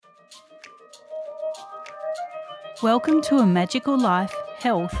Welcome to A Magical Life,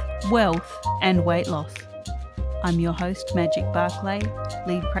 Health, Wealth and Weight Loss. I'm your host, Magic Barclay,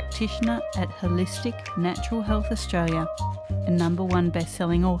 lead practitioner at Holistic Natural Health Australia and #1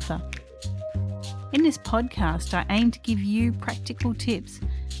 best-selling author. In this podcast, I aim to give you practical tips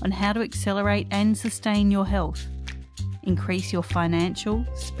on how to accelerate and sustain your health, increase your financial,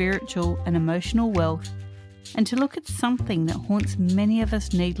 spiritual and emotional wealth, and to look at something that haunts many of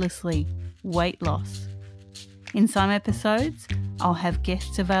us needlessly, weight loss. In some episodes, I'll have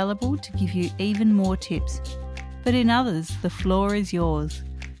guests available to give you even more tips, but in others, the floor is yours.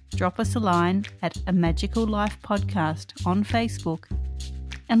 Drop us a line at A Magical Life Podcast on Facebook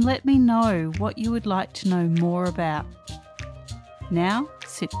and let me know what you would like to know more about. Now,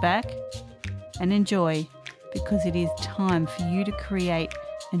 sit back and enjoy, because it is time for you to create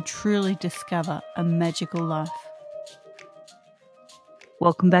and truly discover a magical life.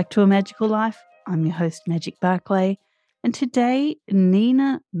 Welcome back to A Magical Life. I'm your host, Magic Barclay, and today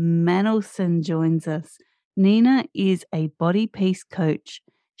Nina Manolson joins us. Nina is a body peace coach.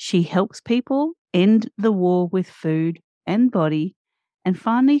 She helps people end the war with food and body and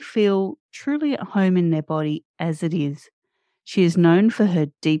finally feel truly at home in their body as it is. She is known for her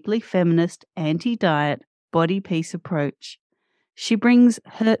deeply feminist, anti-diet, body peace approach. She brings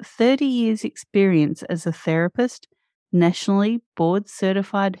her 30 years experience as a therapist, nationally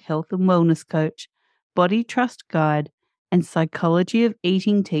board-certified health and wellness coach, body trust guide, and psychology of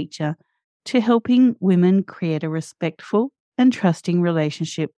eating teacher to helping women create a respectful and trusting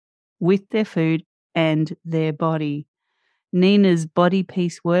relationship with their food and their body. Nina's body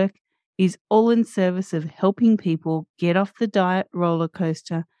peace work is all in service of helping people get off the diet roller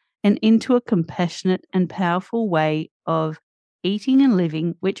coaster and into a compassionate and powerful way of eating and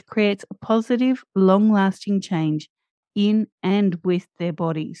living, which creates a positive, long-lasting change in and with their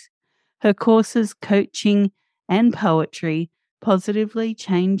bodies. Her courses, coaching, and poetry positively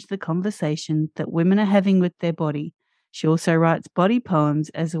change the conversation that women are having with their body. She also writes body poems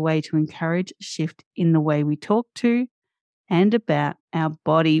as a way to encourage a shift in the way we talk to and about our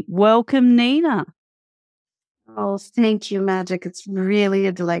body. Welcome, Nina. Oh, thank you, Magic. It's really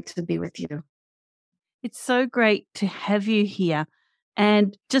a delight to be with you. It's so great to have you here.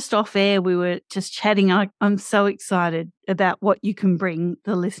 And just off air, we were just chatting. I'm so excited about what you can bring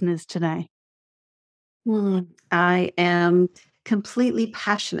the listeners today. I am completely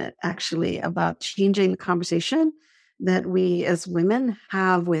passionate, actually, about changing the conversation that we as women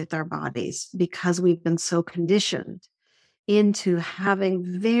have with our bodies, because we've been so conditioned into having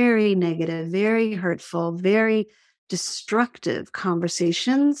very negative, very hurtful, very destructive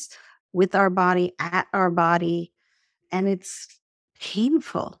conversations with our body, at our body, and it's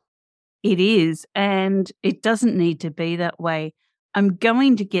painful. It is, and it doesn't need to be that way. I'm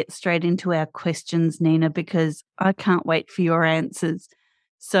going to get straight into our questions, Nina, because I can't wait for your answers.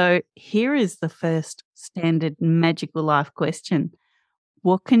 So here is the first standard magical life question.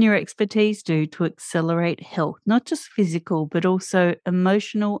 What can your expertise do to accelerate health, not just physical, but also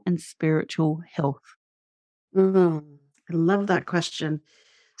emotional and spiritual health? I love that question.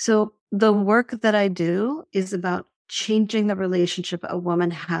 So the work that I do is about changing the relationship a woman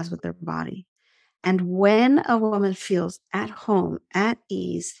has with their body. And when a woman feels at home, at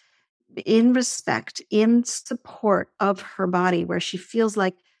ease, in respect, in support of her body, where she feels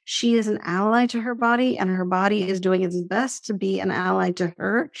like she is an ally to her body and her body is doing its best to be an ally to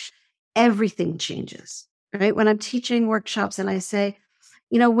her, everything changes, right? When I'm teaching workshops and I say,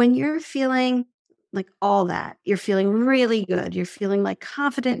 when you're feeling like all that, you're feeling really good, you're feeling like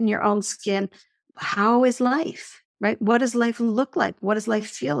confident in your own skin, how is life, right? What does life look like? What does life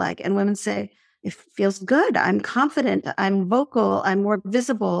feel like? And women say, it feels good. I'm confident. I'm vocal. I'm more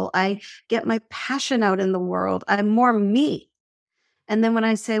visible. I get my passion out in the world. I'm more me. And then when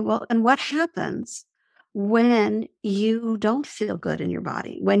I say, well, and what happens when you don't feel good in your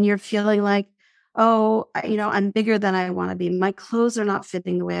body? When you're feeling like, oh, I'm bigger than I want to be. My clothes are not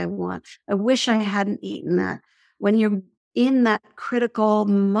fitting the way I want. I wish I hadn't eaten that. When you're in that critical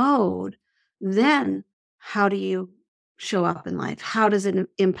mode, then how do you show up in life? How does it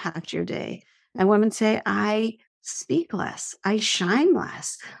impact your day? And women say, I speak less. I shine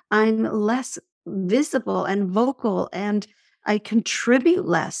less. I'm less visible and vocal, and I contribute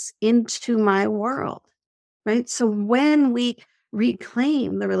less into my world, right? So when we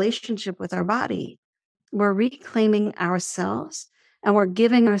reclaim the relationship with our body, we're reclaiming ourselves, and we're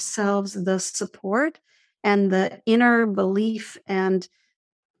giving ourselves the support and the inner belief and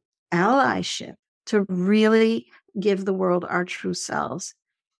allyship to really give the world our true selves.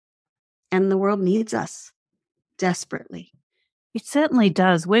 And the world needs us desperately. It certainly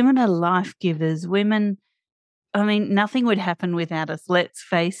does. Women are life givers. Women I mean, nothing would happen without us, let's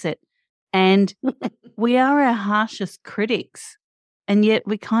face it. And we are our harshest critics. And yet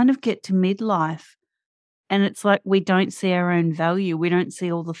we kind of get to midlife and it's like we don't see our own value. We don't see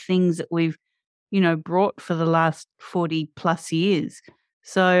all the things that we've, brought for the last 40 plus years.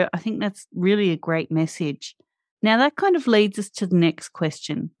 So I think that's really a great message. Now, that kind of leads us to the next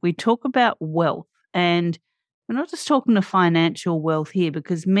question. We talk about wealth, and we're not just talking to financial wealth here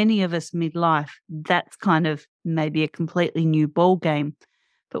because many of us midlife, that's kind of maybe a completely new ball game.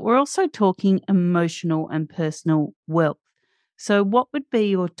 But we're also talking emotional and personal wealth. So, what would be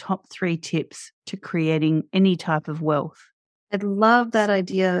your top 3 tips to creating any type of wealth? I love that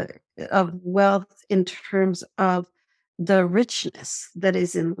idea of wealth in terms of the richness that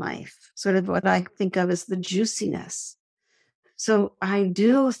is in life, sort of what I think of as the juiciness. So I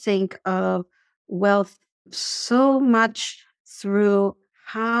do think of wealth so much through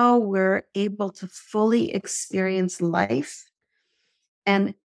how we're able to fully experience life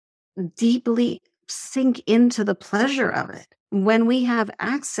and deeply sink into the pleasure of it. When we have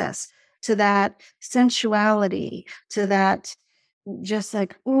access to that sensuality, to that just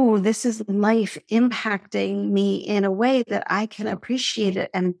like, oh, this is life impacting me in a way that I can appreciate it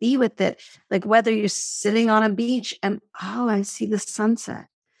and be with it. Like whether you're sitting on a beach and, oh, I see the sunset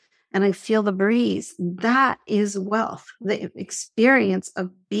and I feel the breeze. That is wealth. The experience of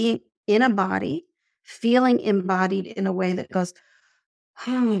being in a body, feeling embodied in a way that goes,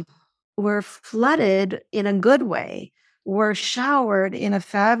 hmm, we're flooded in a good way. We're showered in a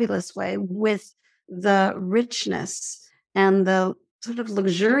fabulous way with the richness and the sort of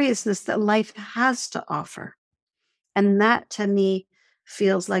luxuriousness that life has to offer. And that to me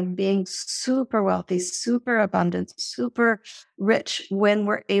feels like being super wealthy, super abundant, super rich when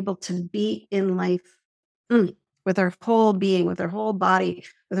we're able to be in life with our whole being, with our whole body,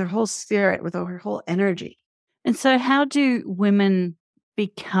 with our whole spirit, with our whole energy. And so, how do women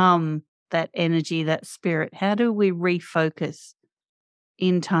become that energy, that spirit? How do we refocus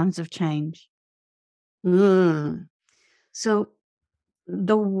in times of change? Mm. So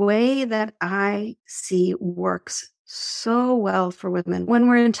the way that I see works so well for women when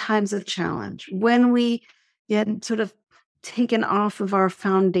we're in times of challenge, when we get sort of taken off of our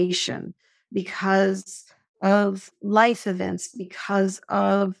foundation because of life events, because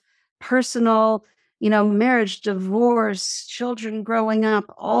of personal, marriage, divorce, children growing up,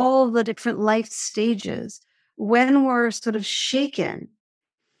 all the different life stages, when we're sort of shaken,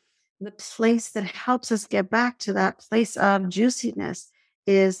 the place that helps us get back to that place of juiciness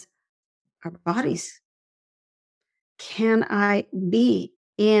is our bodies. Can I be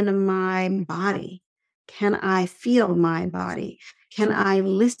in my body? Can I feel my body? Can I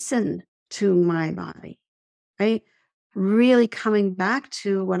listen to my body? Right? Really coming back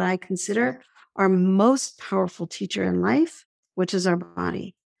to what I consider our most powerful teacher in life, which is our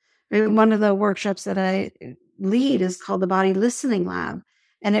body. One of the workshops that I lead is called the Body Listening Lab.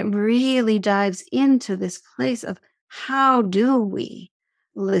 And it really dives into this place of how do we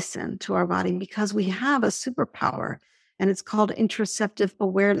listen to our body? Because we have a superpower and it's called interoceptive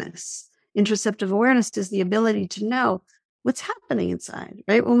awareness. Interoceptive awareness is the ability to know what's happening inside,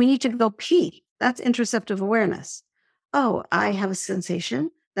 right? When we need to go pee, that's interoceptive awareness. Oh, I have a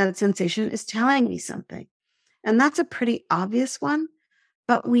sensation. That sensation is telling me something. And that's a pretty obvious one.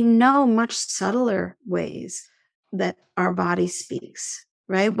 But we know much subtler ways that our body speaks,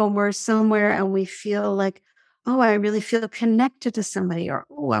 right? When we're somewhere and we feel like, oh, I really feel connected to somebody, or,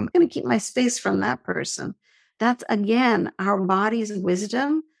 oh, I'm going to keep my space from that person. That's, again, our body's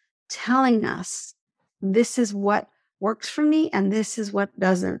wisdom telling us this is what works for me and this is what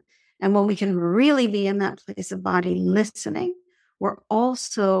doesn't. And when we can really be in that place of body listening, we're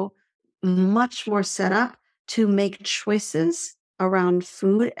also much more set up to make choices around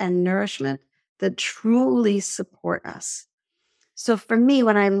food and nourishment that truly support us. So for me,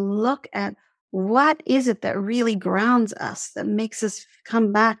 when I look at what is it that really grounds us, that makes us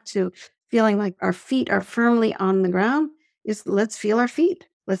come back to feeling like our feet are firmly on the ground, is let's feel our feet.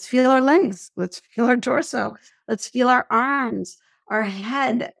 Let's feel our legs. Let's feel our torso. Let's feel our arms, our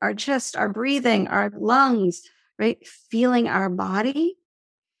head, our chest, our breathing, our lungs, right? Feeling our body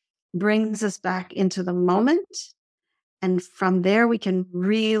brings us back into the moment. And from there, we can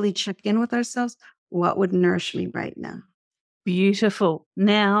really check in with ourselves. What would nourish me right now? Beautiful.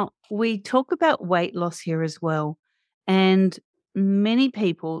 Now, we talk about weight loss here as well. And many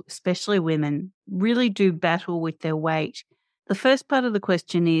people, especially women, really do battle with their weight. The first part of the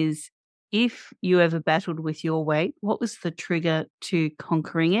question is, if you ever battled with your weight, what was the trigger to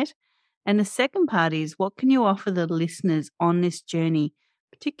conquering it? And the second part is, what can you offer the listeners on this journey,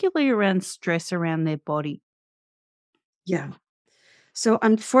 particularly around stress around their body? Yeah. So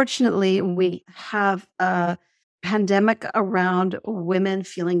unfortunately, we have a pandemic around women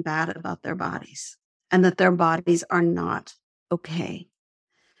feeling bad about their bodies and that their bodies are not okay.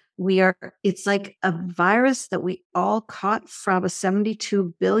 It's like a virus that we all caught from a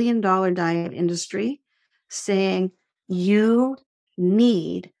 $72 billion diet industry saying you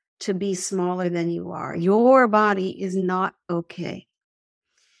need to be smaller than you are. Your body is not okay.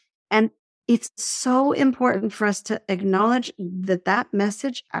 And it's so important for us to acknowledge that that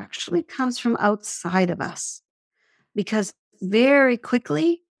message actually comes from outside of us because very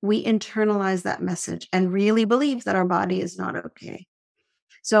quickly we internalize that message and really believe that our body is not okay.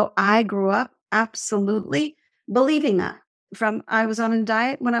 So I grew up absolutely believing that. I was on a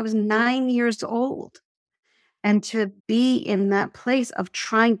diet when I was 9 years old. And to be in that place of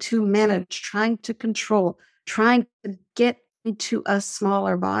trying to manage, trying to control, trying to get into a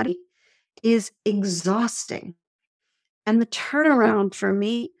smaller body is exhausting. And the turnaround for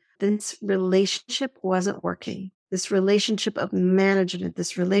me, this relationship wasn't working. This relationship of management,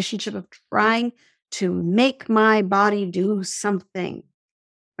 this relationship of trying to make my body do something,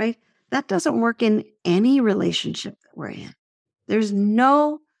 right? That doesn't work in any relationship that we're in. There's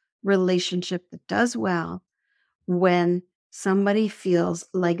no relationship that does well when somebody feels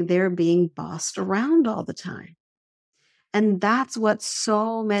like they're being bossed around all the time. And that's what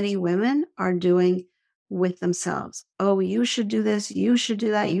so many women are doing with themselves. Oh, you should do this. You should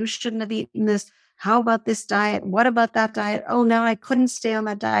do that. You shouldn't have eaten this. How about this diet? What about that diet? Oh, now I couldn't stay on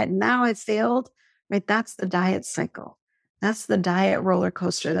that diet. Now I failed. Right? That's the diet cycle. That's the diet roller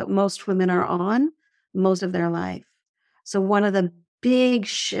coaster that most women are on most of their life. So one of the big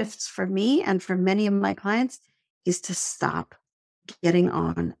shifts for me and for many of my clients is to stop getting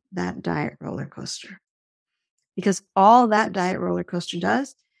on that diet roller coaster. Because all that diet roller coaster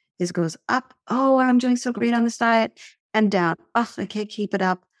does is goes up. Oh, I'm doing so great on this diet, and down. Oh, I can't keep it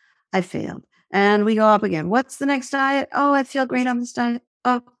up. I failed. And we go up again. What's the next diet? Oh, I feel great on this diet.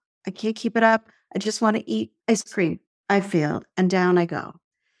 Oh, I can't keep it up. I just want to eat ice cream. I failed. And down I go.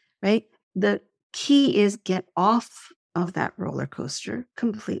 Right? The key is get off of that roller coaster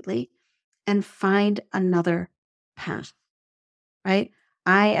completely and find another path. Right?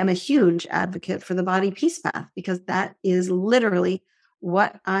 I am a huge advocate for the body peace path because that is literally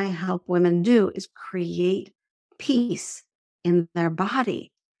what I help women do is create peace in their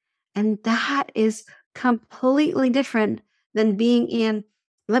body. And that is completely different than being in,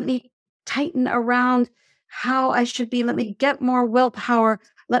 let me tighten around how I should be. Let me get more willpower.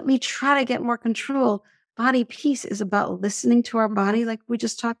 Let me try to get more control. Body peace is about listening to our body, like we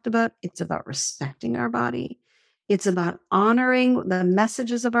just talked about. It's about respecting our body. It's about honoring the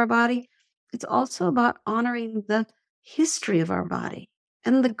messages of our body. It's also about honoring the history of our body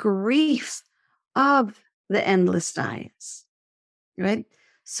and the grief of the endless diets, right?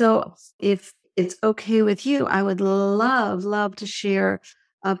 So if it's okay with you, I would love to share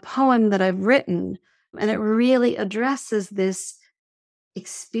a poem that I've written. And it really addresses this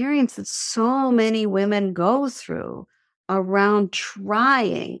experience that so many women go through around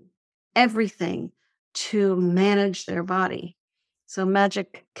trying everything to manage their body. So,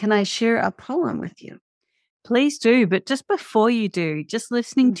 Magic, can I share a poem with you? Please do. But just before you do, just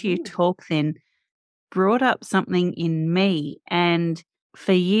listening to you talk then brought up something in me. And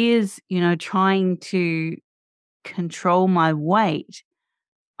for years, trying to control my weight,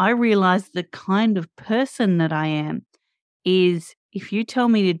 I realized the kind of person that I am is if you tell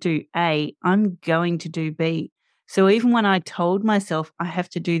me to do A, I'm going to do B. So even when I told myself I have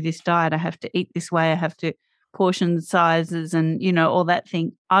to do this diet, I have to eat this way, I have to portion sizes and, all that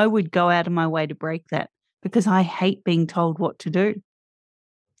thing, I would go out of my way to break that because I hate being told what to do.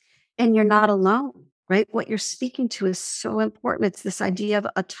 And you're not alone, right? What you're speaking to is so important. It's this idea of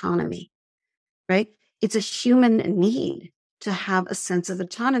autonomy, right? It's a human need to have a sense of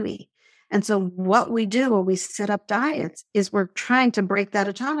autonomy. And so what we do when we set up diets is we're trying to break that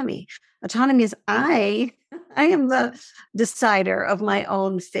autonomy. Autonomy is I am the decider of my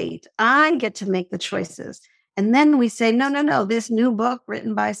own fate. I get to make the choices. And then we say, no, this new book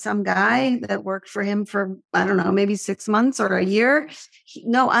written by some guy that worked for him for, I don't know, maybe 6 months or a year.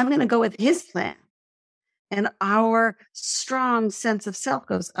 No, I'm going to go with his plan. And our strong sense of self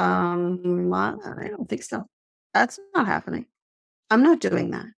goes, I don't think so. That's not happening. I'm not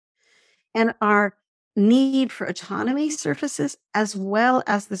doing that. And our need for autonomy surfaces, as well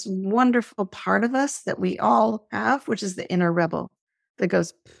as this wonderful part of us that we all have, which is the inner rebel that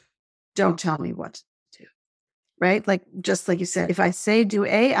goes, don't tell me what to do. Right? Like, just like you said, if I say do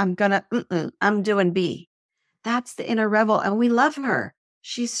A, I'm doing B. That's the inner rebel. And we love her.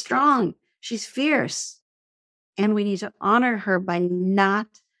 She's strong. She's fierce. And we need to honor her by not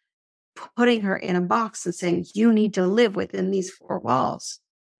putting her in a box and saying, you need to live within these four walls.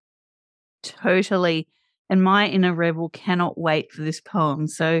 Totally. And my inner rebel cannot wait for this poem.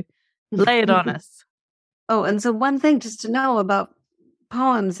 So lay it on us. Oh, and so one thing just to know about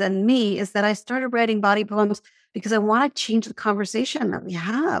poems and me is that I started writing body poems because I want to change the conversation that we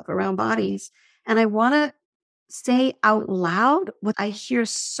have around bodies. And I want to say out loud what I hear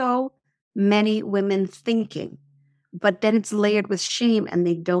so many women thinking, but then it's layered with shame and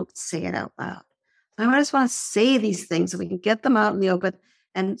they don't say it out loud. I just want to say these things so we can get them out in the open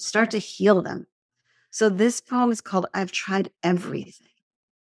and start to heal them. So this poem is called I've Tried Everything.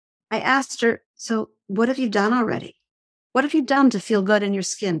 I asked her, so what have you done already? What have you done to feel good in your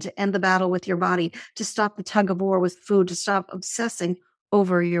skin, to end the battle with your body, to stop the tug of war with food, to stop obsessing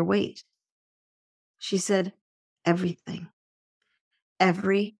over your weight? She said, everything.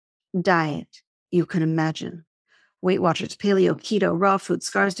 Every diet you can imagine. Weight Watchers, paleo, keto, raw food,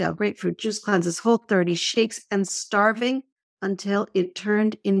 Scarsdale, grapefruit, juice cleanses, Whole30, shakes, and starving until it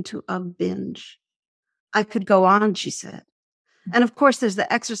turned into a binge. I could go on, she said. And of course, there's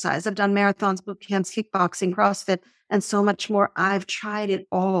the exercise. I've done marathons, boot camps, kickboxing, CrossFit, and so much more. I've tried it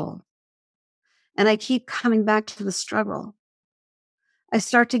all. And I keep coming back to the struggle. I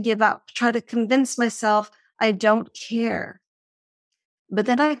start to give up, try to convince myself I don't care. But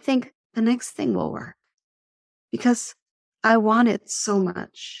then I think the next thing will work because I want it so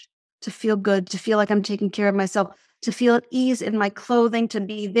much to feel good, to feel like I'm taking care of myself, to feel at ease in my clothing, to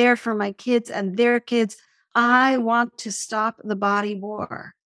be there for my kids and their kids. I want to stop the body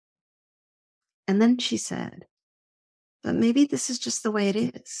war. And then she said, but maybe this is just the way it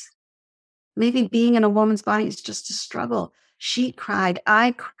is. Maybe being in a woman's body is just a struggle. She cried.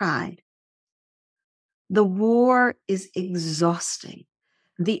 I cried. The war is exhausting.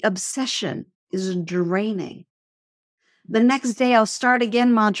 The obsession is draining. The next day, I'll start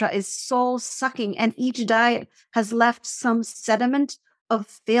again mantra is soul sucking, and each diet has left some sediment of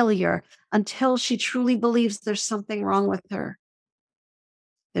failure until she truly believes there's something wrong with her.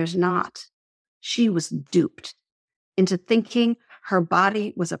 There's not. She was duped into thinking her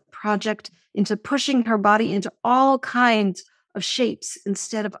body was a project, into pushing her body into all kinds of shapes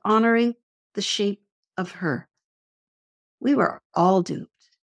instead of honoring the shape of her. We were all duped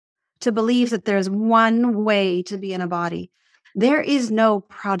to believe that there's one way to be in a body. There is no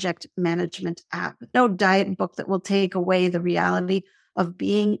project management app, no diet book that will take away the reality of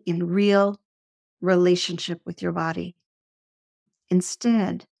being in real relationship with your body.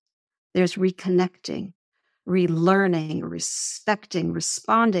 Instead, there's reconnecting, relearning, respecting,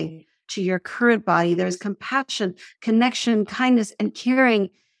 responding to your current body. There's compassion, connection, kindness, and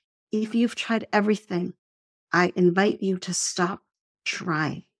caring. If you've tried everything, I invite you to stop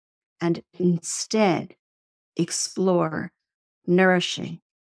trying and instead explore nourishing,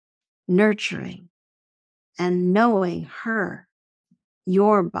 nurturing, and knowing her,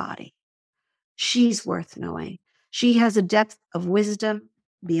 your body. She's worth knowing. She has a depth of wisdom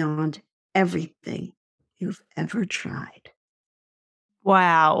beyond everything you've ever tried.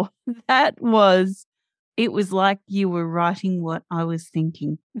 Wow. It was like you were writing what I was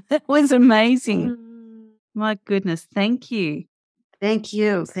thinking. That was amazing. My goodness. Thank you. Thank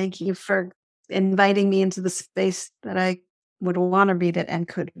you. Thank you for inviting me into the space that I would want to read it and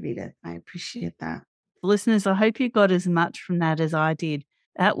could read it. I appreciate that. Listeners, I hope you got as much from that as I did.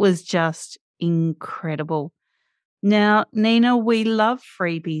 That was just incredible. Now, Nina, we love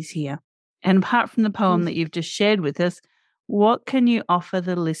freebies here. And apart from the poem that you've just shared with us, what can you offer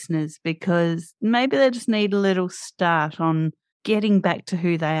the listeners? Because maybe they just need a little start on getting back to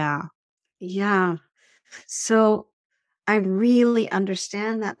who they are. Yeah. So I really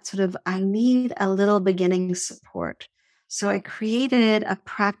understand that I need a little beginning support. So I created a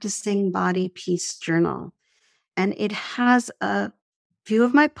practicing body peace journal, and it has a few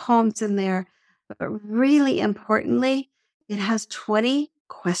of my poems in there, but really importantly, it has 20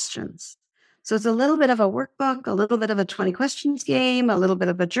 questions. So it's a little bit of a workbook, a little bit of a 20 questions game, a little bit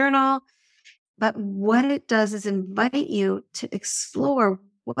of a journal. But what it does is invite you to explore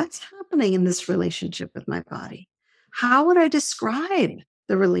what's happening in this relationship with my body. How would I describe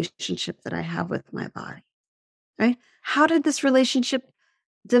the relationship that I have with my body? Right? How did this relationship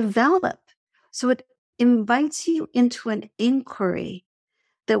develop? So it invites you into an inquiry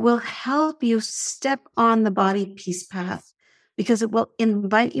that will help you step on the body peace path, because it will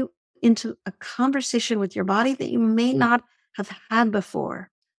invite you into a conversation with your body that you may not have had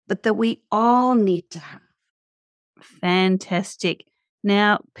before, but that we all need to have. Fantastic.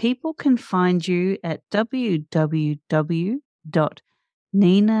 Now, people can find you at www.ninamanolson.com.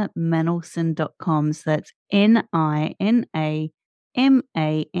 ninamanolson.com. So that's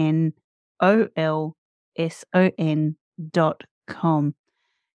NinaManolson.com.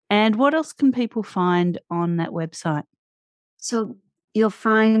 And what else can people find on that website? So you'll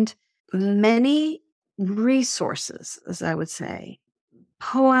find many resources, as I would say,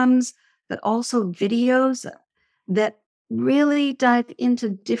 poems, but also videos that really dive into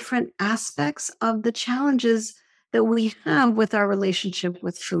different aspects of the challenges that we have with our relationship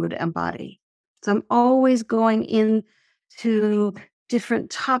with food and body. So I'm always going into different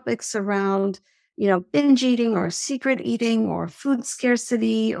topics around, binge eating or secret eating or food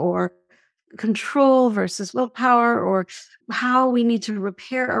scarcity or control versus willpower, or how we need to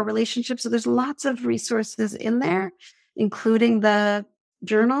repair our relationships. So there's lots of resources in there, including the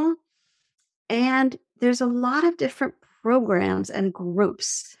journal. And there's a lot of different programs and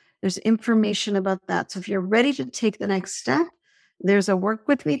groups. There's information about that. So if you're ready to take the next step, there's a work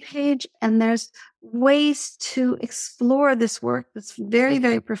with me page, and there's ways to explore this work that's very,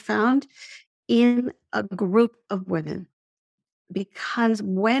 very profound in a group of women. Because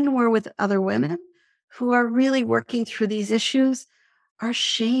when we're with other women who are really working through these issues, our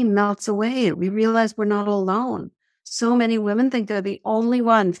shame melts away. We realize we're not alone. So many women think they're the only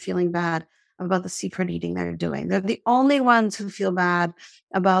one feeling bad about the secret eating they're doing. They're the only ones who feel bad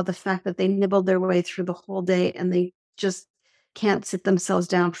about the fact that they nibbled their way through the whole day and they just can't sit themselves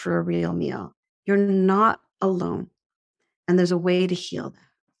down for a real meal. You're not alone. And there's a way to heal that.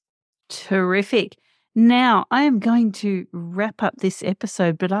 Terrific. Now, I am going to wrap up this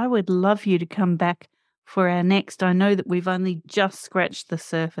episode, but I would love you to come back for our next. I know that we've only just scratched the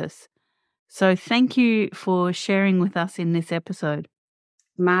surface. So thank you for sharing with us in this episode.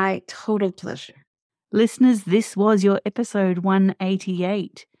 My total pleasure. Listeners, this was your episode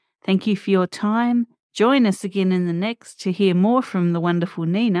 188. Thank you for your time. Join us again in the next to hear more from the wonderful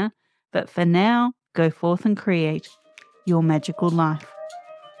Nina. But for now, go forth and create your magical life.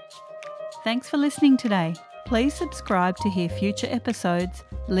 Thanks for listening today. Please subscribe to hear future episodes,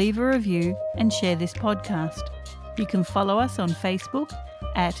 leave a review, and share this podcast. You can follow us on Facebook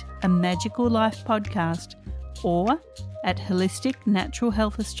at A Magical Life Podcast or at Holistic Natural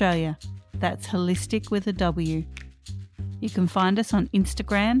Health Australia. That's holistic with a W. You can find us on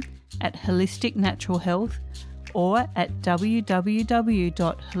Instagram at Holistic Natural Health or at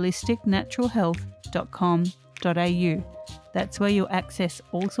www.holisticnaturalhealth.com.au. That's where you'll access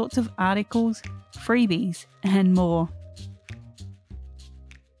all sorts of articles, freebies, and more.